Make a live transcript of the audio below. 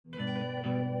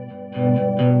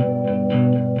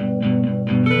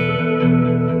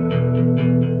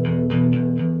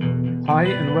Hi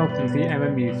and welcome to the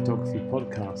MMU Photography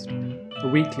Podcast, a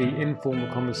weekly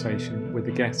informal conversation with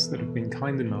the guests that have been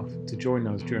kind enough to join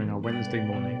us during our Wednesday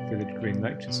morning Village Green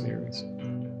lecture series.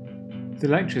 The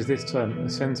lectures this term are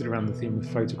centred around the theme of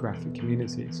photographic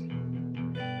communities.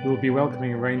 We will be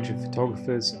welcoming a range of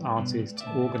photographers, artists,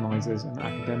 organisers and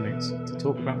academics to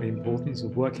talk about the importance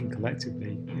of working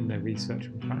collectively in their research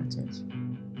and practice.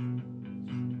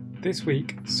 This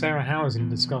week, Sarah Howe is in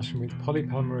discussion with Polly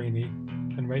Palmerini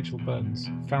and Rachel Burns,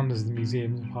 founders of the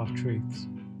Museums of Half-Truths.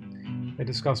 They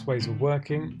discuss ways of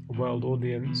working, a world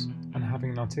audience, and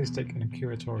having an artistic and a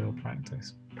curatorial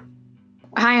practice.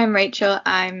 Hi, I'm Rachel.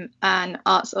 I'm an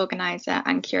arts organiser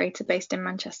and curator based in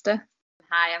Manchester.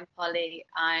 Hi, I'm Polly.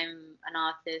 I'm an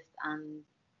artist and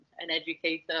an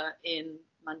educator in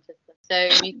Manchester. So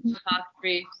Museums of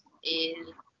Half-Truths is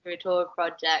a curatorial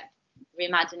project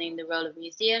reimagining the role of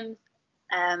museums.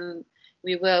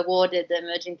 We were awarded the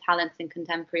Emerging Talents in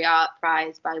Contemporary Art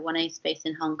Prize by 1A Space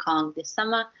in Hong Kong this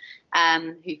summer,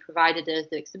 who provided us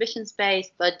the exhibition space,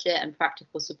 budget and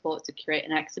practical support to curate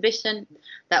an exhibition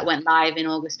that went live in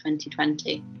August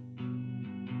 2020.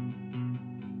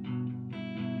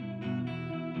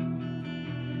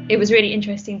 It was really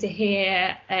interesting to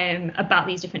hear about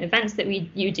these different events that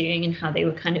you're doing and how they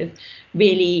were kind of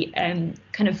really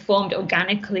kind of formed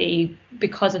organically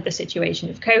because of the situation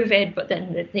of COVID, but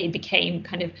then that they became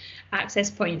kind of access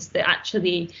points that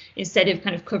actually, instead of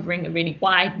kind of covering a really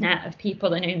wide net of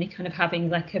people and only kind of having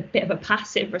like a bit of a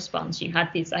passive response, you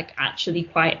had these like actually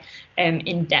quite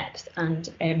in-depth and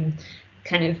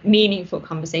kind of meaningful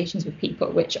conversations with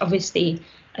people, which obviously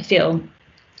I feel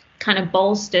kind of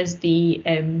bolsters the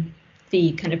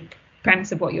kind of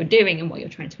premise of what you're doing and what you're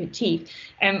trying to achieve.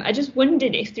 I just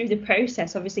wondered if through the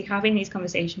process, obviously having these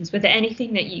conversations, were there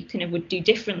anything that you kind of would do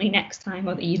differently next time,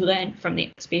 or that you learned from the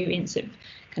experience of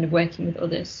kind of working with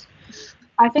others?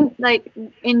 I think like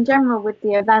in general with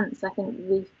the events, I think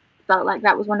we felt like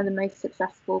that was one of the most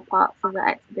successful parts of the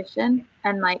exhibition,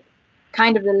 and like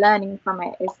kind of the learning from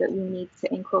it is that we need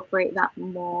to incorporate that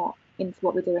more into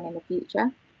what we're doing in the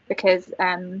future. Because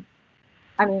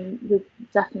I mean, we've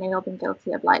definitely all been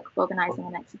guilty of like organising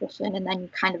an exhibition and then you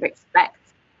kind of expect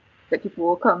that people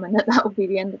will come and that will be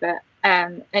the end of it.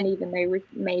 And even though we've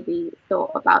maybe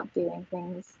thought about doing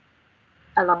things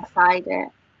alongside it,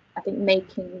 I think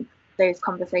making those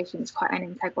conversations quite an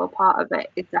integral part of it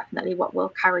is definitely what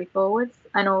we'll carry forwards.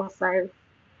 And also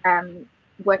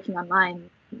working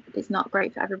online is not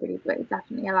great for everybody, but it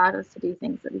definitely allowed us to do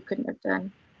things that we couldn't have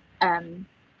done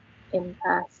in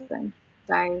person.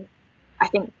 So I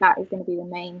think that is going to be the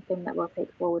main thing that we'll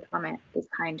take forward from it, is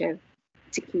kind of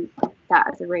to keep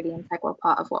that as a really integral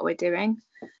part of what we're doing.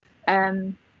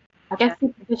 I guess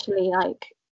superficially, like,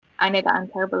 I know that I'm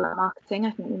terrible at marketing.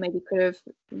 I think we maybe could have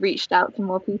reached out to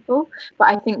more people, but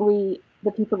I think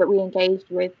the people that we engaged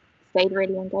with stayed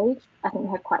really engaged. I think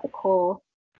we had quite a core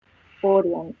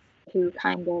audience who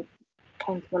kind of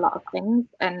came to a lot of things,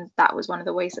 and that was one of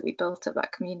the ways that we built up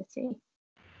that community.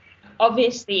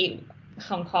 Obviously,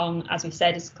 Hong Kong, as we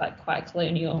said, is quite a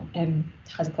colonial,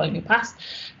 has a colonial past.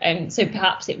 So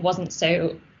perhaps it wasn't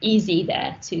so easy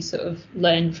there to sort of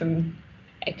learn from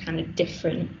a kind of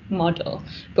different model.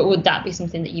 But would that be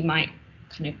something that you might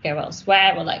kind of go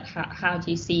elsewhere, or like how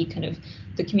do you see kind of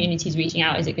the communities reaching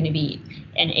out? Is it going to be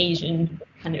an Asian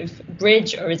kind of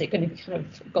bridge, or is it going to be kind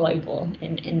of global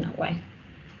in that way?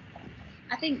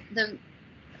 I think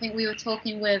we were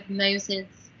talking with Moses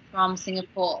from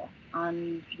Singapore,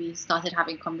 and we started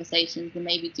having conversations and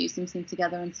maybe do something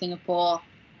together in Singapore,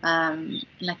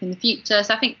 like in the future.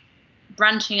 So I think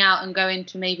branching out and going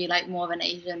to maybe like more of an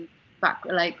Asian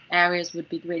like areas would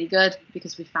be really good,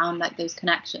 because we found like those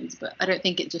connections. But I don't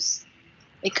think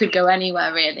it could go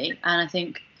anywhere really. And I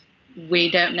think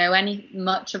we don't know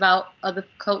much about other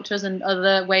cultures and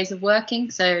other ways of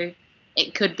working. So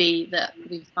it could be that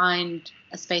we find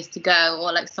a space to go,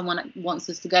 or like someone wants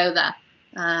us to go there.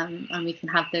 And we can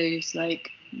have those like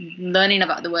learning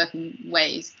about the working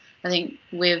ways. I think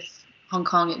with Hong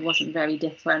Kong it wasn't very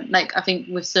different. Like I think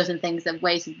with certain things, the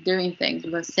ways of doing things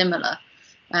were similar,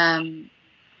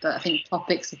 but I think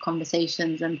topics of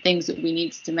conversations and things that we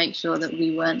needed to make sure that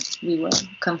we were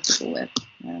comfortable with.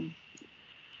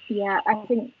 Yeah, I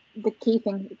think the key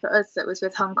thing for us that was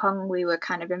with Hong Kong, we were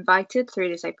kind of invited through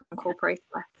this open call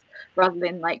process rather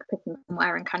than like picking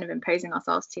somewhere and kind of imposing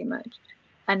ourselves too much.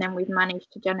 And then we've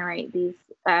managed to generate these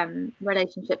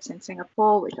relationships in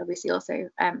Singapore, which obviously also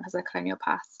has a colonial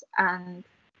past, and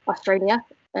Australia,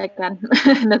 again,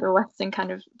 another Western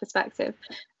kind of perspective.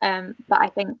 But I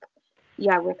think,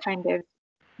 yeah, we're kind of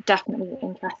definitely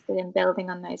interested in building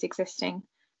on those existing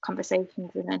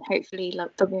conversations and then hopefully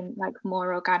building like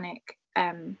more organic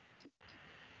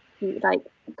like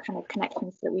kind of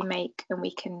connections that we make, and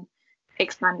we can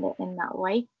expand it in that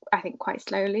way, I think quite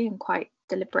slowly and quite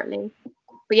deliberately.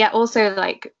 But yeah, also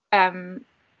like in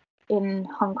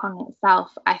Hong Kong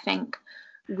itself, I think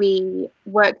we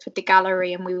worked with the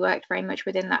gallery and we worked very much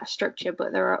within that structure,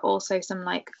 but there are also some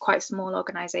like quite small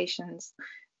organizations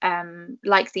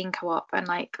like Zine Co-op and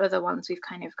like other ones we've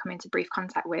kind of come into brief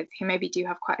contact with who maybe do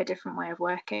have quite a different way of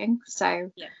working.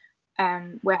 So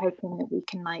we're hoping that we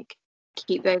can like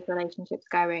keep those relationships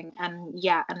going and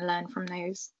learn from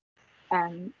those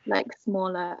like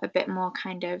smaller, a bit more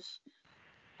kind of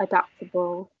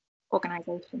adaptable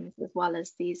organizations, as well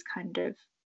as these kind of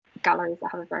galleries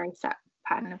that have a very set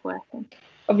pattern of working.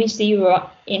 Obviously you were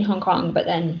in Hong Kong, but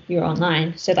then you were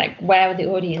online, so like where were the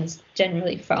audience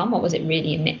generally from, or was it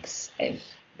really a mix of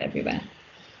everywhere?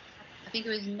 I think it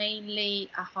was mainly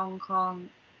a Hong Kong,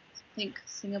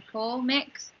 Singapore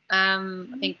mix. I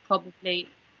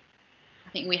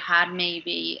think we had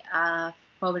maybe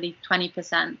probably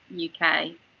 20%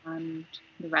 UK and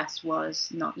the rest was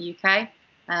not UK.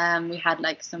 We had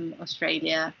like some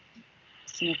Australia,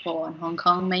 Singapore and Hong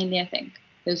Kong mainly. I think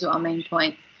those were our main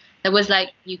points. There was like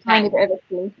UK and a bit of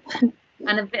Italy.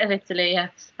 and a bit of Italy, yeah.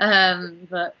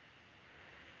 But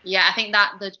yeah, I think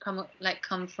that did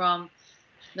come from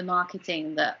the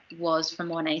marketing that was from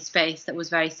 1A Space, that was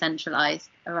very centralized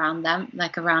around them,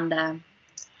 like around their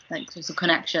like sorts of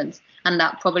connections, and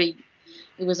that probably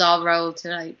it was our role to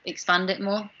like expand it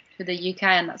more to the UK,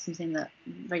 and that's something that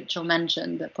Rachel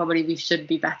mentioned, that probably we should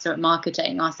be better at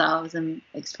marketing ourselves and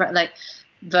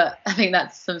but I think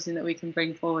that's something that we can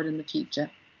bring forward in the future.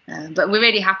 But we're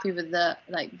really happy with the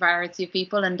like variety of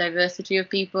people and diversity of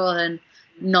people, and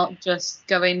not just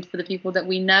going for the people that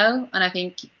we know. And I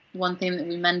think one thing that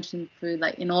we mentioned through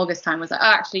like in August time was like,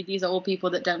 oh, actually these are all people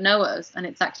that don't know us, and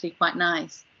it's actually quite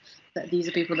nice that these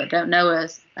are people that don't know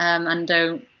us and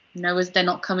don't know us. They're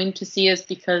not coming to see us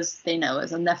because they know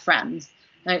us and they're friends.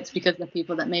 No, it's because they're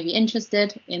people that may be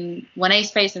interested in 1A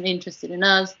Space and interested in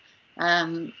us,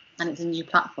 and it's a new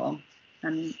platform,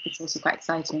 and it's also quite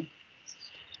exciting.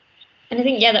 And I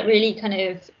think that really kind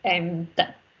of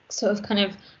that sort of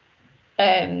kind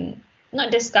of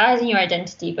not disguising your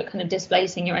identity, but kind of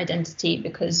displacing your identity,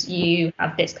 because you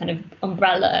have this kind of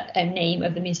umbrella name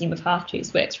of the Museum of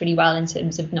Half-Truths, works really well in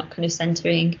terms of not kind of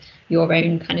centering your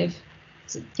own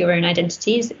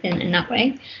identities in that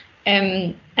way.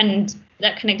 And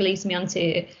that kind of leads me on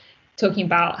to talking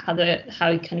about how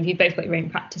kind of you both got your own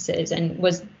practices, and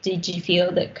did you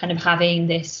feel that kind of having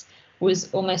this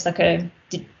was almost like a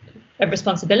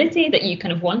responsibility, that you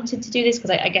kind of wanted to do this?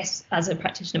 Because I guess as a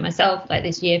practitioner myself, like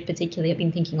this year particularly, I've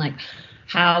been thinking like,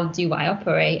 how do I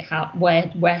operate?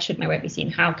 Where should my work be seen?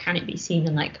 How can it be seen?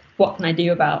 And like, what can I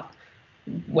do about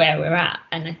where we're at?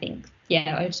 And I think,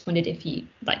 I just wondered if you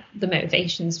like the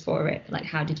motivations for it, like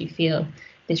how did you feel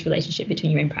this relationship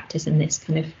between your own practice and this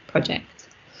kind of project?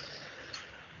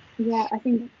 Yeah, I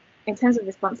think in terms of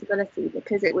responsibility,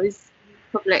 because it was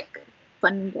public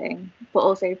funding, but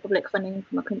also public funding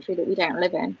from a country that we don't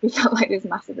live in, we felt like there's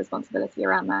massive responsibility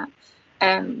around that,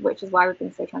 which is why we've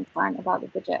been so transparent about the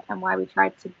budget, and why we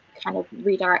tried to kind of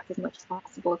redirect as much as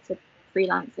possible to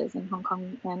freelancers in Hong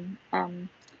Kong and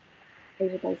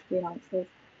Asia-based freelancers.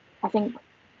 I think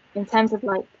in terms of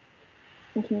like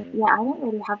thinking, I don't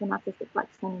really have an artistic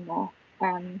practice anymore,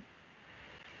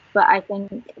 but I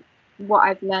think what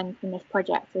I've learned from this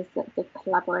project is that the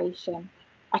collaboration,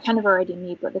 I kind of already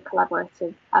knew, but the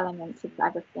collaborative elements of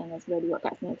everything is really what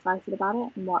gets me excited about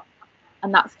it,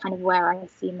 and that's kind of where I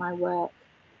see my work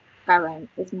going,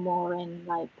 is more in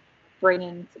like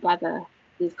bringing together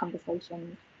these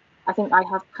conversations. I think I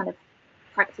have kind of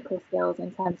practical skills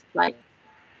in terms of like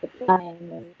the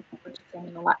planning and budgeting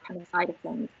and all that kind of side of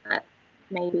things that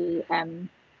maybe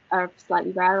are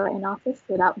slightly rarer in artists,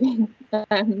 without being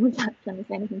without trying to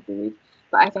say anything too rude.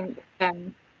 But I think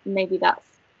maybe that's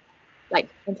like,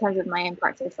 in terms of my own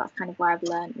practice, that's kind of where I've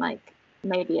learned, like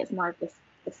maybe it's more of this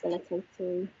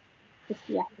facilitating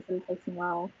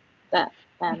role that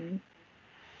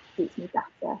suits me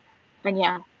better.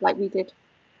 And like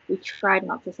we tried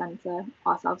not to center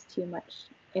ourselves too much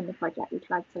in the project. We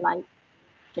tried to like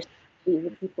just be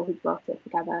the people who brought it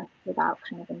together without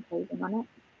kind of imposing on it.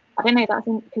 I don't know, that's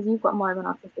because you've got more of an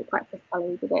artistic practice,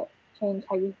 Kelly. Did it change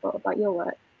how you thought about your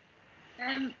work?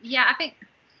 I think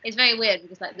it's very weird,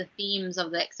 because like the themes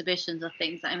of the exhibitions are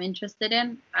things that I'm interested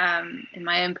in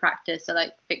my own practice, so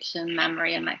like fiction,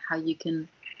 memory, and like how you can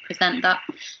present that.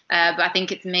 But I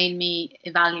think it's made me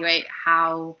evaluate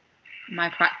how my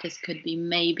practice could be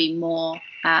maybe more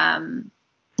for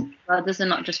others and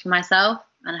not just for myself.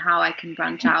 and how I can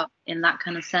branch out in that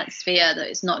kind of sphere, that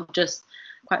it's not just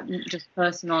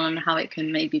personal, and how it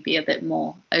can maybe be a bit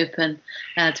more open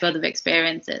to other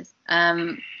experiences.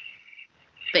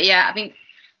 But yeah, I think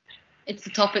it's the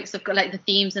topics of like the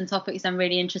themes and topics I'm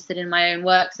really interested in my own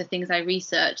work, so things I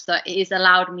research, that it has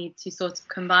allowed me to sort of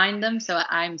combine them. So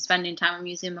I'm spending time on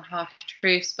Museum of Half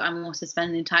Truths, but I'm also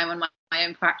spending time on my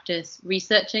own practice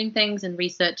researching things, and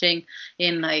researching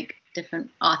in like different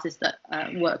artists that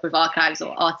work with archives,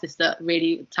 or artists that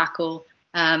really tackle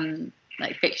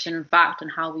like fiction and fact,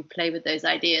 and how we play with those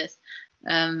ideas.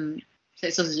 So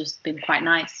it's also just been quite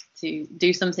nice to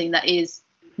do something that is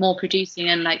more producing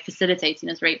and like facilitating,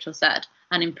 as Rachel said,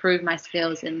 and improve my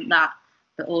skills in that,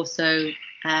 but also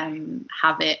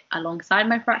have it alongside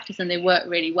my practice. And they work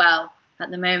really well at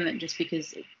the moment, just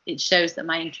because it shows that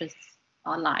my interests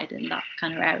are lied in that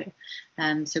kind of area.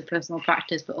 So personal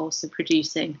practice, but also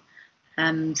producing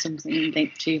something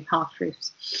linked to Half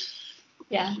Truths.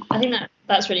 Yeah, I think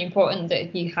that's really important,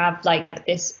 that you have like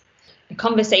this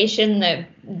conversation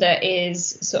that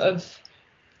is sort of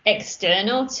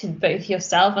external to both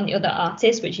yourself and the other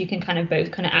artists, which you can kind of both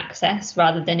kind of access,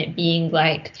 rather than it being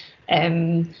like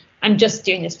I'm just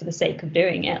doing this for the sake of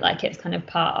doing it. Like it's kind of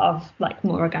part of, like,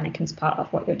 more organic and it's part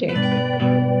of what you're doing.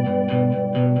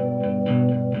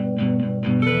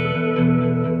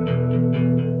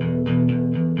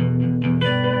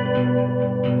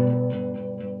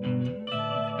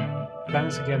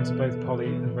 Thanks again to both Polly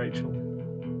and Rachel.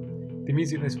 The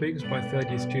music this week was by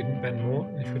third-year student Ben Moore,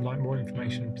 and if you'd like more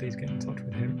information, please get in touch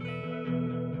with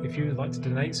him. If you would like to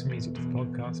donate some music to the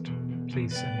podcast,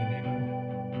 please send me an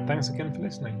email. Thanks again for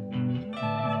listening.